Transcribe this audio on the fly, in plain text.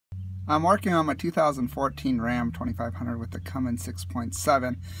I'm working on my 2014 Ram 2500 with the Cummins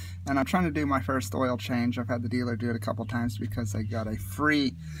 6.7, and I'm trying to do my first oil change. I've had the dealer do it a couple times because I got a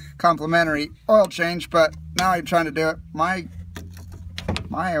free complimentary oil change, but now I'm trying to do it. My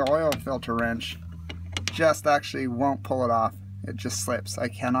oil filter wrench just actually won't pull it off. It just slips. I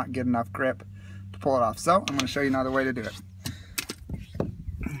cannot get enough grip to pull it off. So I'm going to show you another way to do it.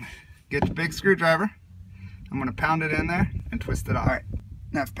 Get your big screwdriver. I'm going to pound it in there and twist it off. All right.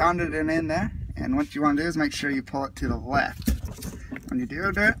 Now I've pounded it in there, and what you want to do is make sure you pull it to the left. When you do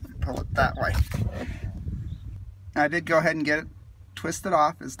it, pull it that way. Now I did go ahead and get it twisted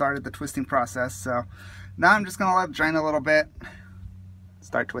off. It started the twisting process, so now I'm just going to let it drain a little bit.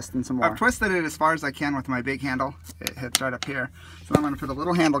 Start twisting some more. I've twisted it as far as I can with my big handle. It hits right up here. So I'm going to put a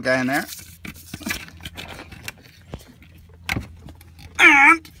little handle guy in there.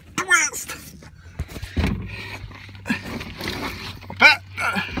 And twist!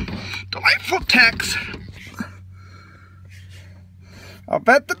 I'll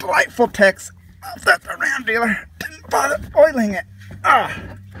bet the delightful text that the Ram dealer didn't bother oiling it.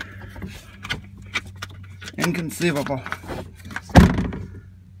 Inconceivable.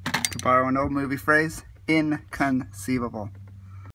 To borrow an old movie phrase, inconceivable.